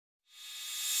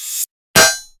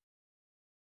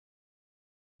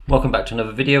Welcome back to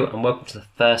another video and welcome to the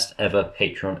first ever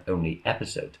Patreon only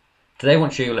episode. Today I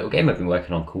want to show you a little game I've been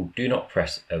working on called Do Not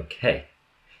Press OK.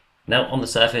 Now on the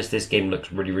surface this game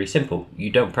looks really simple. You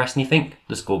don't press anything,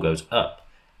 the score goes up.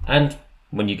 And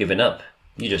when you're giving up,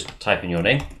 you just type in your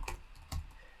name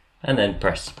and then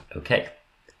press OK.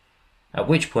 At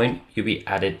which point you'll be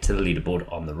added to the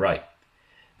leaderboard on the right.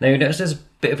 Now you notice there's a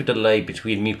bit of a delay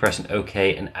between me pressing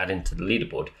OK and adding to the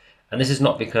leaderboard. And this is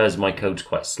not because my code's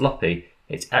quite sloppy,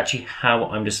 it's actually how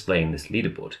I'm displaying this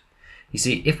leaderboard. You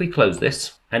see, if we close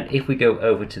this, and if we go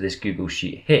over to this Google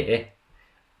Sheet here,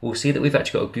 we'll see that we've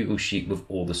actually got a Google Sheet with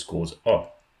all the scores on.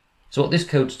 So what this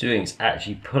code's doing is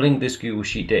actually pulling this Google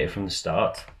Sheet data from the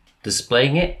start,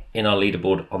 displaying it in our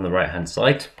leaderboard on the right hand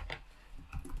side,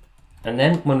 and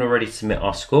then when we're ready to submit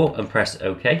our score and press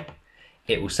OK,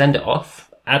 it will send it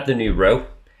off, add the new row,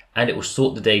 and it will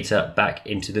sort the data back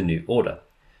into the new order.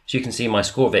 So you can see my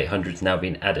score of 800 is now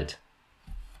being added.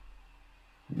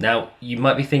 Now, you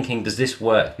might be thinking, does this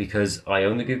work because I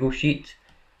own the Google Sheet?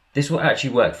 This will actually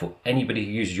work for anybody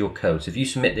who uses your code. So if you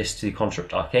submit this to the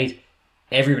Construct Arcade,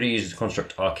 everybody who uses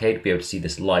Construct Arcade will be able to see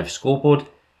this live scoreboard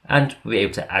and will be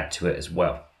able to add to it as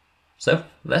well. So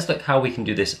let's look how we can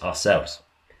do this ourselves.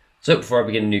 So before I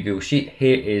begin a new Google Sheet,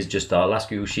 here is just our last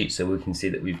Google Sheet. So we can see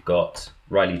that we've got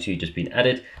Riley 2 just been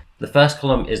added. The first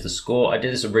column is the score. I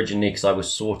did this originally because I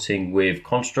was sorting with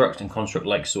Construct and Construct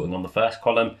likes sorting on the first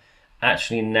column.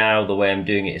 Actually now the way I'm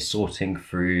doing it is sorting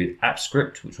through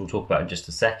AppScript, which we'll talk about in just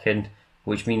a second,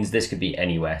 which means this could be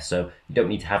anywhere. So you don't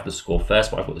need to have the score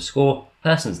first, but I've got the score,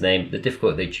 person's name, the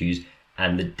difficulty they choose,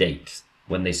 and the date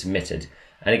when they submitted.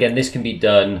 And again, this can be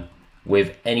done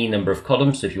with any number of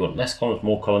columns. So if you want less columns,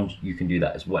 more columns, you can do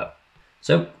that as well.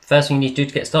 So first thing you need to do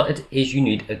to get started is you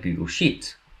need a Google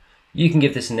Sheet. You can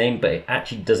give this a name, but it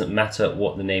actually doesn't matter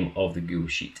what the name of the Google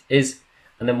Sheet is.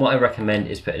 And then what I recommend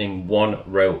is putting in one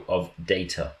row of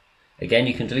data. Again,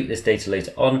 you can delete this data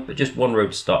later on, but just one row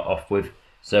to start off with.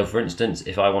 So for instance,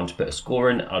 if I want to put a score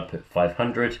in, I'd put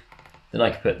 500. Then I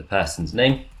could put the person's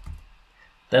name.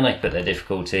 Then I could put their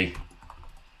difficulty.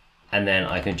 And then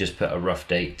I can just put a rough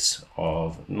date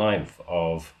of 9th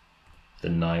of the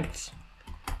 9th,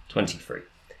 23.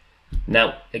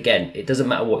 Now, again, it doesn't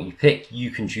matter what you pick. You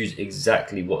can choose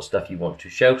exactly what stuff you want to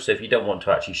show. So if you don't want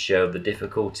to actually show the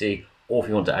difficulty, or if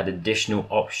you want to add additional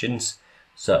options,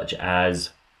 such as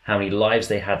how many lives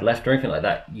they had left or anything like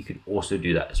that, you could also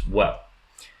do that as well.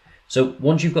 So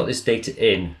once you've got this data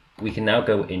in, we can now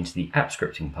go into the app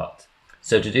scripting part.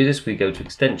 So to do this, we go to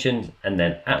extensions and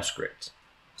then AppScript.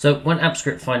 So when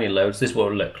AppScript finally loads, this is what it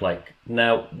will look like.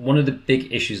 Now, one of the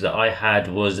big issues that I had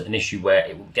was an issue where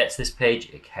it would get to this page,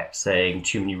 it kept saying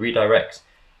too many redirects.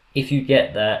 If you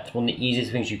get that, one of the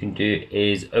easiest things you can do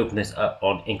is open this up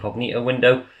on incognito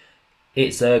window.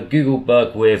 It's a Google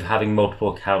bug with having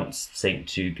multiple accounts synced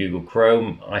to Google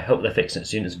Chrome. I hope they're fixing it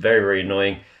soon. It's very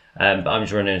annoying, but I'm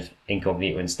just running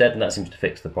incognito instead, and that seems to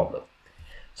fix the problem.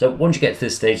 So once you get to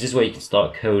this stage, this is where you can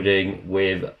start coding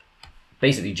with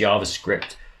basically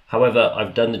JavaScript. However,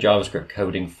 I've done the JavaScript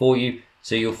coding for you,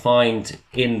 so you'll find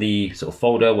in the sort of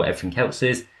folder where everything else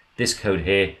is, this code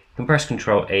here. You can press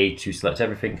Control A to select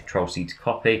everything, Control C to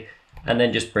copy, and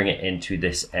then just bring it into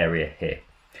this area here.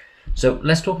 So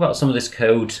let's talk about some of this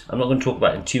code. I'm not going to talk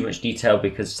about it in too much detail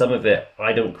because some of it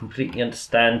I don't completely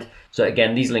understand. So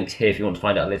again, these links here if you want to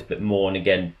find out a little bit more. And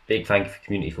again, big thank you for the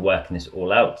community for working this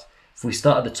all out. If we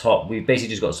start at the top, we've basically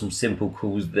just got some simple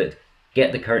calls that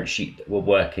get the current sheet that we're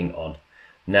working on.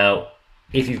 Now,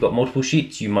 if you've got multiple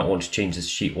sheets, you might want to change this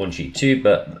sheet 1, sheet 2,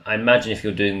 but I imagine if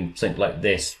you're doing something like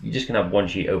this, you're just going to have one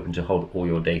sheet open to hold all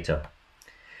your data.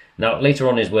 Now, later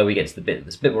on is where we get to the bit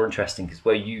that's a bit more interesting, because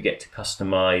where you get to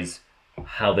customize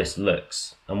how this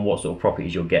looks and what sort of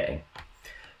properties you're getting.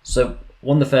 So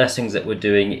one of the first things that we're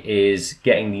doing is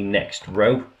getting the next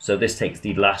row. So this takes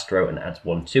the last row and adds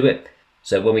one to it.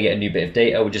 So when we get a new bit of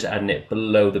data, we're just adding it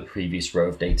below the previous row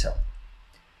of data.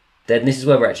 Then this is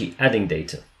where we're actually adding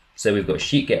data. So we've got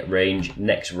sheet get range,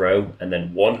 next row, and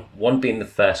then one being the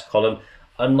first column.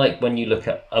 Unlike when you look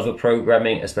at other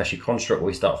programming, especially Construct, where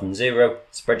we start from 0,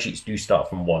 spreadsheets do start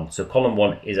from 1. So column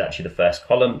 1 is actually the first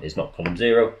column, it's not column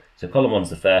 0. So column 1 is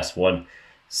the first one,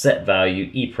 set value,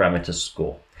 e-parameter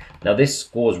score. Now this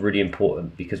score is really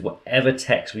important because whatever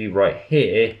text we write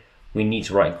here, we need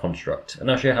to write in Construct.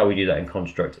 And I'll show you how we do that in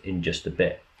Construct in just a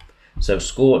bit. So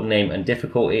score, name, and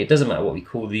difficulty, it doesn't matter what we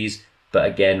call these, but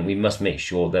again, we must make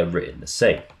sure they're written the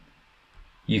same.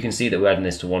 You can see that we're adding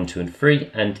this to 1, 2, and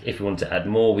 3, and if we want to add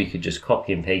more, we could just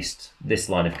copy and paste this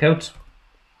line of code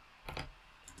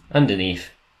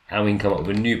underneath, and we can come up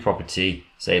with a new property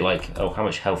say like, oh, how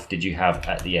much health did you have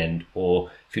at the end? Or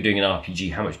if you're doing an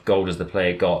RPG, how much gold has the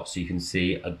player got? So you can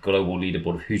see a global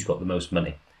leaderboard of who's got the most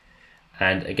money.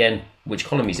 And again, which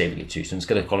column he's saving it to. So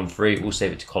instead of column 3, we'll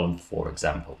save it to column 4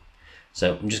 example.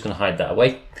 So I'm just going to hide that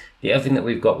away. The other thing that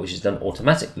we've got, which is done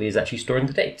automatically, is actually storing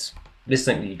the dates. This is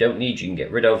something that you don't need, you can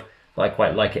get rid of, but I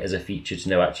quite like it as a feature to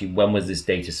know actually when was this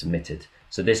data submitted.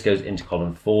 So this goes into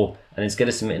column 4, and instead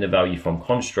of submitting a value from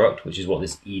construct, which is what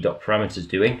this e.parameter is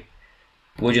doing,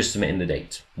 we're just submitting the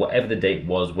date, whatever the date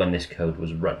was when this code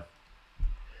was run.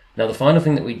 Now the final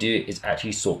thing that we do is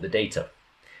actually sort the data.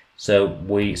 So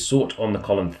we sort on the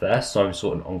column first, so I'm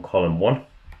sorting on column 1.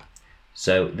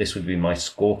 So this would be my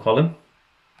score column.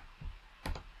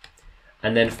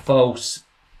 And then false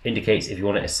indicates if you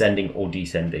want it ascending or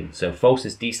descending. So false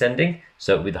is descending,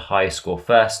 so it would be the highest score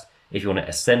first. If you want it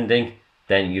ascending,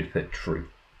 then you'd put true.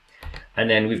 And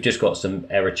then we've just got some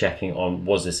error checking on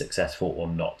was this successful or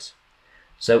not.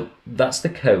 So that's the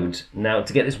code. Now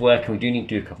to get this working, we do need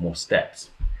to do a couple more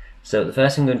steps. So the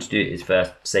first thing I'm going to do is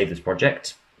first save this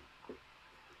project,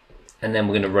 and then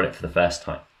we're going to run it for the first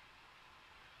time.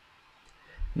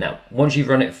 Now, once you've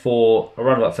run it for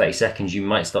around about 30 seconds, you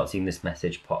might start seeing this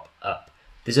message pop up.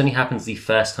 This only happens the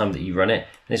first time that you run it,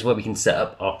 and this is where we can set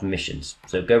up our permissions.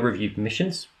 So go review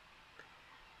permissions,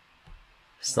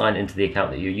 sign into the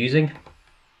account that you're using,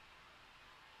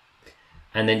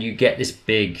 and then you get this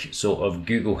big sort of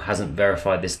Google hasn't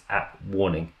verified this app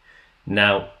warning.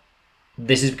 Now,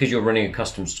 this is because you're running a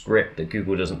custom script that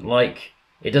Google doesn't like.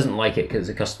 It doesn't like it because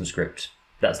it's a custom script.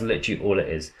 That's literally all it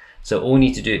is. So all we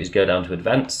need to do is go down to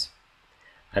advanced,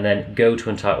 and then go to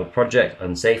entitled project,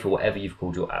 unsafe, or whatever you've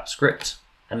called your app script,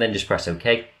 and then just press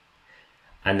OK,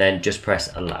 and then just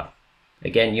press allow.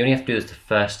 Again, you only have to do this the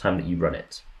first time that you run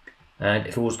it. And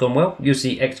if all's gone well, you'll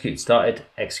see execute started,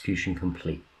 execution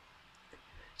complete.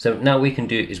 So now what we can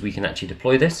do is we can actually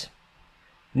deploy this.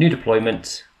 New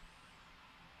deployment.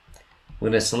 We're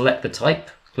going to select the type,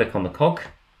 click on the cog,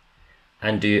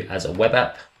 and do as a web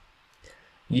app.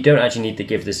 You don't actually need to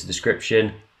give this a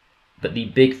description, but the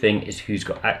big thing is who's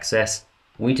got access.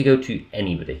 We need to go to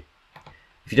anybody.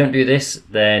 If you don't do this,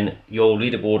 then your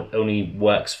leaderboard only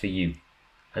works for you,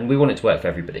 and we want it to work for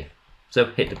everybody. So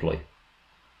hit deploy.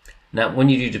 Now, when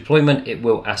you do deployment, it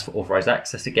will ask for authorized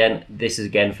access again. This is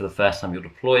again for the first time you're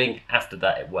deploying. After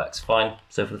that, it works fine.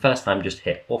 So for the first time, just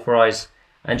hit authorize,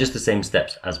 and just the same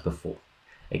steps as before.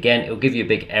 Again, it'll give you a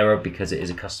big error because it is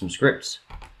a custom script.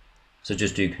 So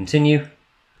just do continue,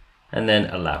 and then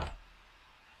allow.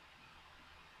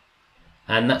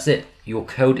 And that's it. Your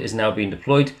code is now being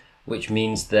deployed, which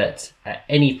means that at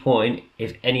any point,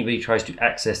 if anybody tries to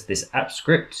access this app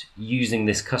script using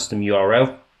this custom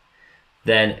URL,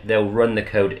 then they'll run the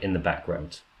code in the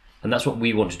background. And that's what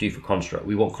we want to do for Construct.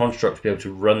 We want Construct to be able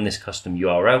to run this custom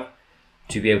URL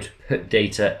to be able to put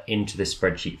data into this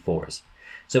spreadsheet for us.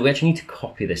 So we actually need to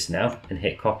copy this now and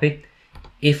hit copy.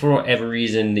 If for whatever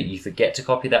reason that you forget to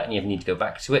copy that and you need to go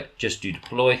back to it, just do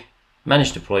deploy,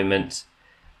 manage deployment,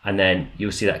 and then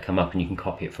you'll see that come up and you can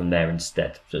copy it from there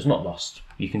instead. So it's not lost,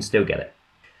 you can still get it.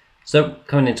 So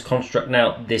coming into Construct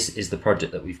now, this is the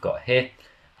project that we've got here.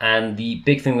 And the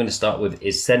big thing we're going to start with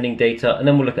is sending data, and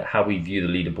then we'll look at how we view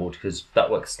the leaderboard because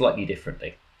that works slightly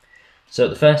differently. So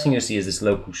the first thing you'll see is this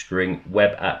local string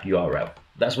web app URL.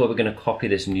 That's where we're going to copy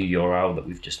this new URL that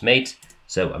we've just made.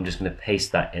 So I'm just going to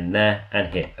paste that in there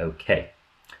and hit OK.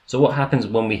 So what happens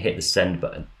when we hit the send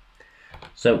button?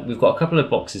 So we've got a couple of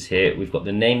boxes here. We've got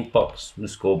the name box, the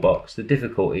score box, the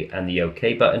difficulty, and the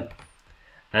OK button.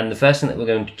 And the first thing that we're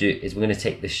going to do is we're going to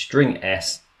take the string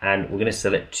S and we're going to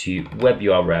set it to web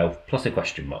URL plus a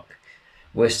question mark.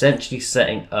 We're essentially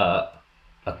setting up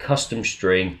a custom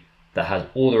string that has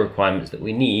all the requirements that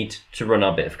we need to run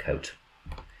our bit of code.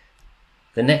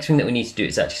 The next thing that we need to do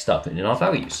is actually start putting in our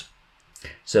values.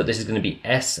 So this is going to be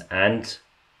S and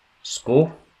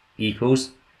score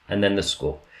equals, and then the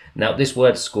score. Now this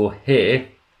word score here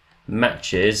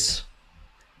matches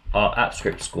our app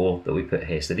script score that we put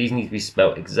here. So these need to be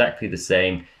spelled exactly the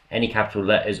same. Any capital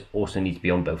letters also need to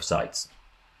be on both sides.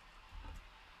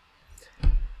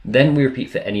 Then we repeat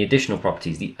for any additional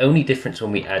properties. The only difference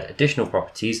when we add additional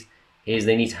properties is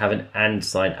they need to have an and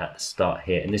sign at the start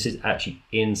here. And this is actually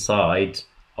inside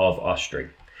of our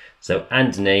string. So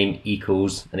and name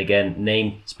equals, and again,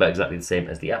 name spelled exactly the same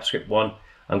as the app script one.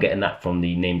 I'm getting that from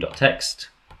the name.text.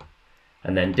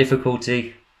 And then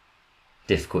difficulty,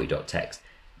 difficulty.text.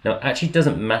 Now it actually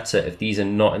doesn't matter if these are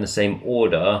not in the same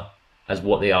order as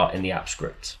what they are in the app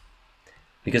script,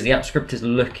 because the app script is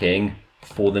looking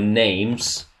for the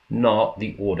names, not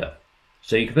the order.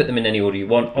 So you can put them in any order you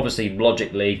want. Obviously,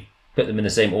 logically, put them in the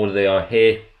same order they are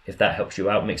here. if that helps you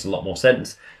out, makes a lot more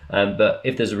sense. But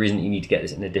if there's a reason that you need to get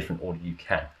this in a different order, you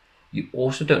can. You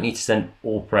also don't need to send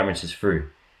all parameters through.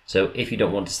 So if you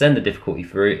don't want to send the difficulty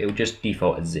through, it will just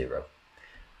default as 0.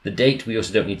 The date we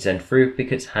also don't need to send through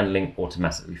because it's handling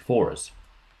automatically for us.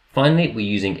 Finally, we're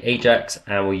using Ajax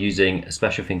and we're using a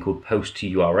special thing called post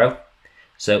to URL.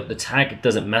 So the tag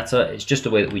doesn't matter, it's just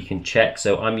a way that we can check.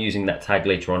 So I'm using that tag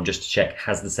later on just to check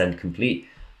has the send complete,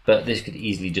 but this could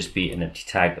easily just be an empty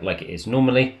tag like it is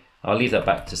normally. I'll leave that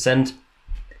back to send.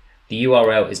 The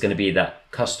URL is going to be that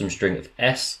custom string of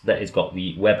S that has got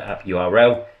the web app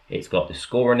URL, it's got the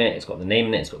score in it, it's got the name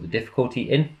in it, it's got the difficulty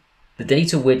in. The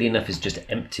data, weirdly enough, is just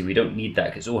empty. We don't need that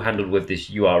because it's all handled with this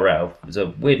URL. It's a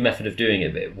weird method of doing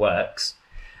it, but it works.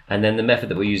 And then the method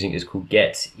that we're using is called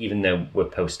get, even though we're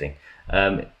posting.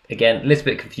 Again, a little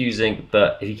bit confusing,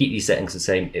 but if you keep these settings the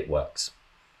same, it works.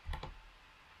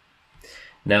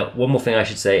 Now, one more thing I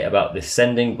should say about this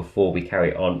sending before we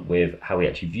carry on with how we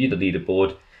actually view the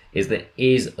leaderboard is there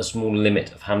is a small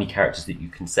limit of how many characters that you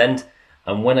can send.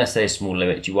 And when I say a small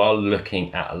limit, you are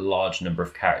looking at a large number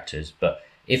of characters. But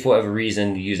if for whatever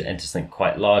reason the user enters something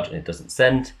quite large and it doesn't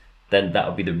send, then that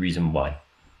would be the reason why.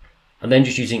 I'm then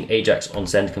just using Ajax on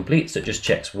send complete, so it just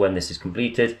checks when this is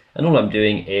completed. And all I'm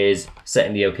doing is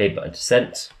setting the OK button to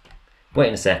sent,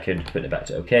 waiting a second, putting it back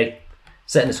to OK,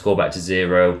 setting the score back to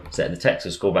 0, setting the text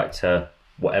of score back to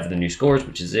whatever the new score is,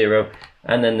 which is 0,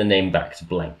 and then the name back to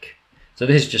blank. So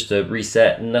this is just a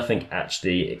reset, nothing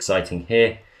actually exciting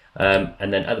here.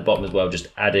 And then at the bottom as well, just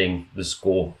adding the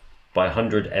score by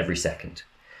 100 every second.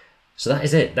 So that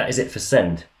is it. That is it for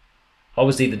send.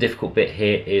 Obviously, the difficult bit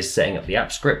here is setting up the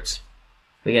app script.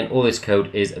 But again, all this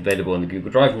code is available in the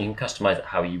Google Drive and you can customize it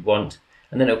how you want,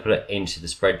 and then it'll put it into the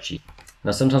spreadsheet.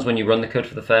 Now, sometimes when you run the code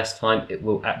for the first time, it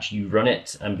will actually run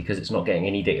it, and because it's not getting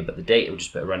any data but the date, it will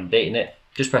just put a random date in it.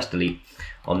 Just press delete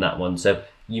on that one. So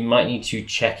you might need to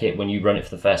check it when you run it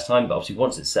for the first time, but obviously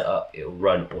once it's set up, it will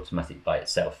run automatically by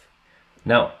itself.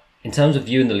 Now, in terms of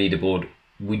viewing the leaderboard,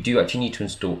 we do actually need to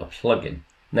install a plugin.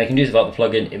 Now you can do this without the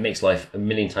plugin, it makes life a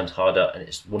million times harder and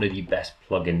it's one of the best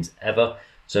plugins ever.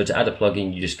 So to add a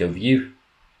plugin, you just go view,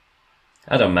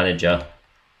 add on manager,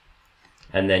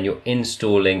 and then you're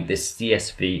installing this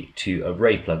CSV to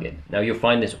array plugin. Now you'll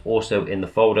find this also in the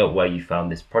folder where you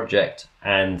found this project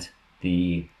and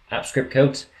the app script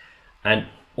codes. And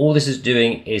all this is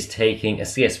doing is taking a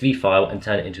CSV file and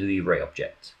turn it into the array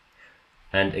object.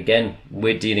 And again,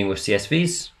 we're dealing with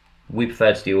CSVs. We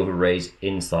prefer to deal with arrays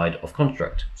inside of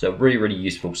Construct. So really, really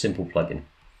useful, simple plugin.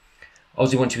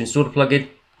 Obviously, once you install the plugin,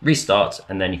 restart,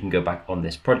 and then you can go back on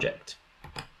this project.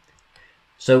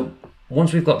 So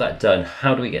once we've got that done,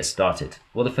 how do we get started?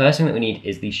 Well, the first thing that we need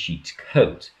is the sheet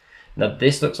code. Now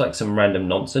this looks like some random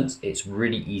nonsense. It's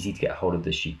really easy to get a hold of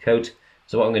the sheet code.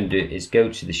 So what I'm going to do is go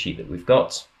to the sheet that we've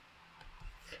got.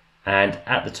 And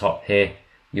at the top here,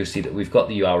 you'll see that we've got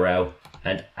the URL,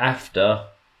 and after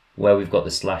where we've got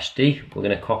the /d, we're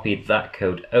going to copy that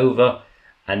code over,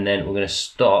 and then we're going to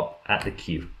stop at the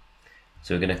Q.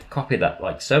 So we're going to copy that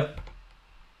like so,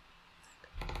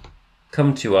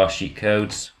 come to our sheet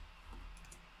codes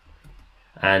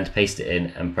and paste it in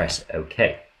and press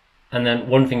OK. And then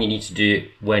one thing you need to do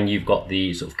when you've got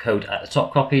the sort of code at the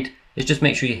top copied is just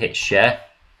make sure you hit share,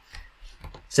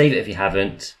 save it if you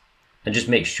haven't, and just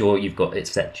make sure you've got it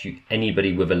set to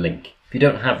anybody with a link. If you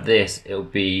don't have this, it'll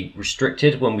be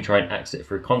restricted when we try and access it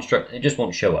through Construct. It just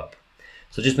won't show up.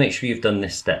 So just make sure you've done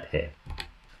this step here.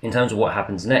 In terms of what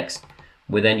happens next,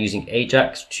 we're then using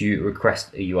Ajax to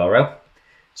request a URL.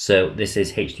 So this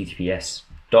is https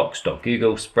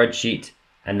docs.google spreadsheet,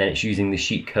 and then it's using the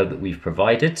sheet code that we've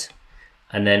provided.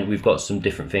 And then we've got some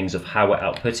different things of how we're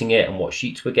outputting it and what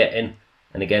sheets we're getting.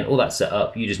 And again, all that's set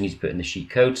up, you just need to put in the sheet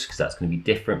codes because that's going to be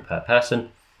different per person.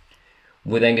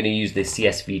 We're then going to use this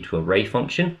CSV to array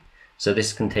function. So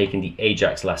this can take in the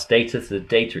Ajax last data, so the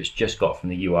data it's just got from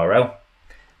the URL,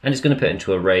 and it's going to put it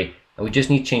into array. And we just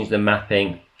need to change the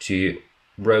mapping to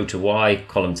row to Y,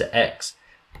 column to X.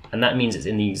 And that means it's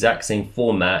in the exact same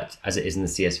format as it is in the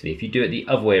CSV. If you do it the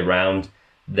other way around,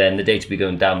 then the data will be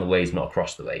going down the ways, not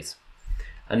across the ways.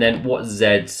 And then what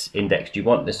Z index do you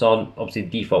want this on? Obviously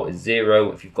the default is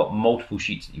 0. If you've got multiple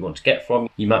sheets that you want to get from,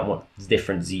 you might want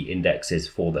different Z indexes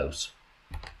for those.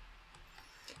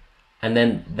 And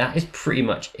then that is pretty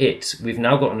much it. We've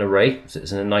now got an array, so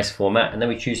it's in a nice format, and then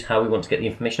we choose how we want to get the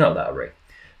information out of that array.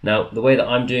 Now, the way that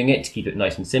I'm doing it to keep it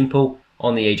nice and simple,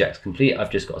 on the Ajax complete,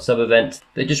 I've just got a sub event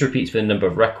that just repeats for the number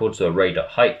of records, so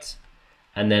array.height.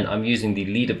 And then I'm using the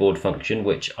leaderboard function,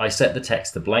 which I set the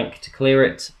text to blank to clear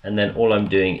it. And then all I'm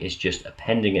doing is just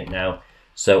appending it now.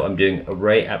 So I'm doing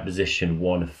array at position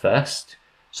 1 first.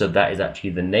 So that is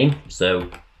actually the name.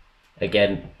 So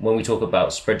Again, when we talk about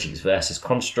spreadsheets versus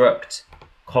construct,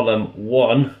 column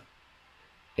 1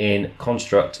 in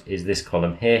construct is this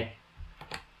column here.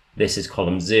 This is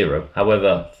column 0.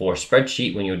 However, for a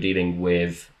spreadsheet, when you're dealing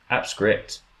with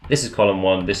AppScript, this is column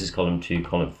 1, this is column 2,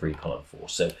 column 3, column 4.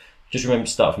 So just remember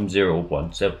to start from 0 or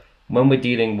 1. So when we're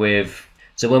dealing with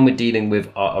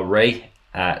our array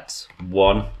at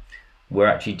 1, we're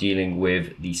actually dealing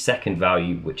with the second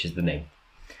value, which is the name.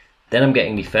 Then I'm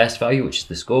getting the first value, which is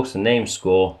the score, so name,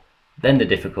 score, then the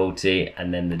difficulty,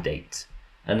 and then the date.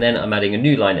 And then I'm adding a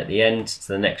new line at the end,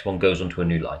 so the next one goes onto a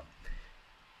new line.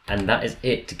 And that is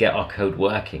it to get our code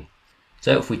working.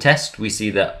 So if we test, we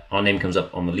see that our name comes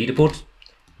up on the leaderboard.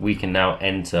 We can now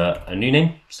enter a new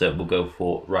name, so we'll go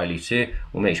for Riley 2.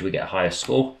 We'll make sure we get a higher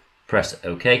score, press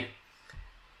OK.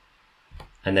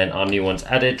 And then our new one's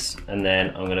added, and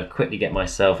then I'm going to quickly get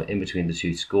myself in between the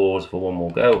two scores for one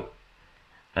more go.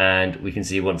 And we can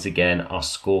see once again our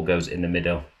score goes in the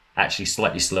middle, actually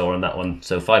slightly slower on that one,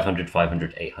 so 500,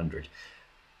 500, 800.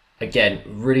 Again,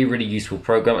 really useful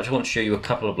program. I just want to show you a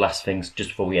couple of last things just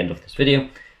before we end off this video.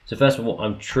 So first of all,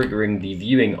 I'm triggering the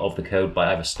viewing of the code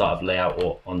by either start of layout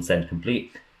or on send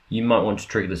complete. You might want to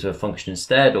trigger this with a function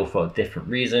instead or for different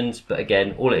reasons, but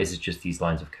again, all it is just these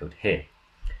lines of code here.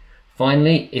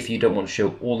 Finally, if you don't want to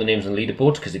show all the names on the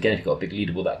leaderboard, because again, if you've got a big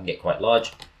leaderboard that can get quite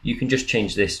large, you can just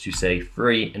change this to say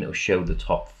 3 and it will show the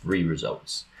top 3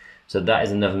 results. So that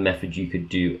is another method you could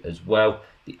do as well.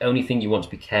 The only thing you want to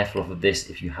be careful of this,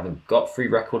 if you haven't got 3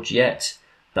 records yet,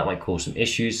 that might cause some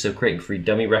issues. So creating 3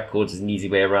 dummy records is an easy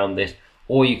way around this,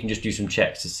 or you can just do some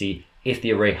checks to see if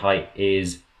the array height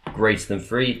is greater than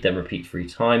 3, then repeat 3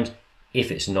 times.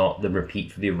 If it's not, then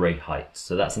repeat for the array height.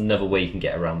 So that's another way you can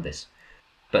get around this.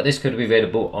 But this could be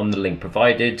available on the link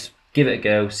provided. Give it a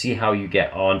go, see how you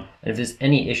get on. And if there's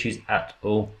any issues at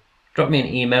all, drop me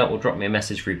an email or drop me a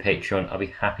message through Patreon. I'll be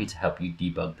happy to help you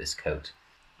debug this code.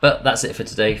 But that's it for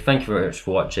today. Thank you very much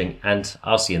for watching, and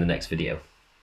I'll see you in the next video.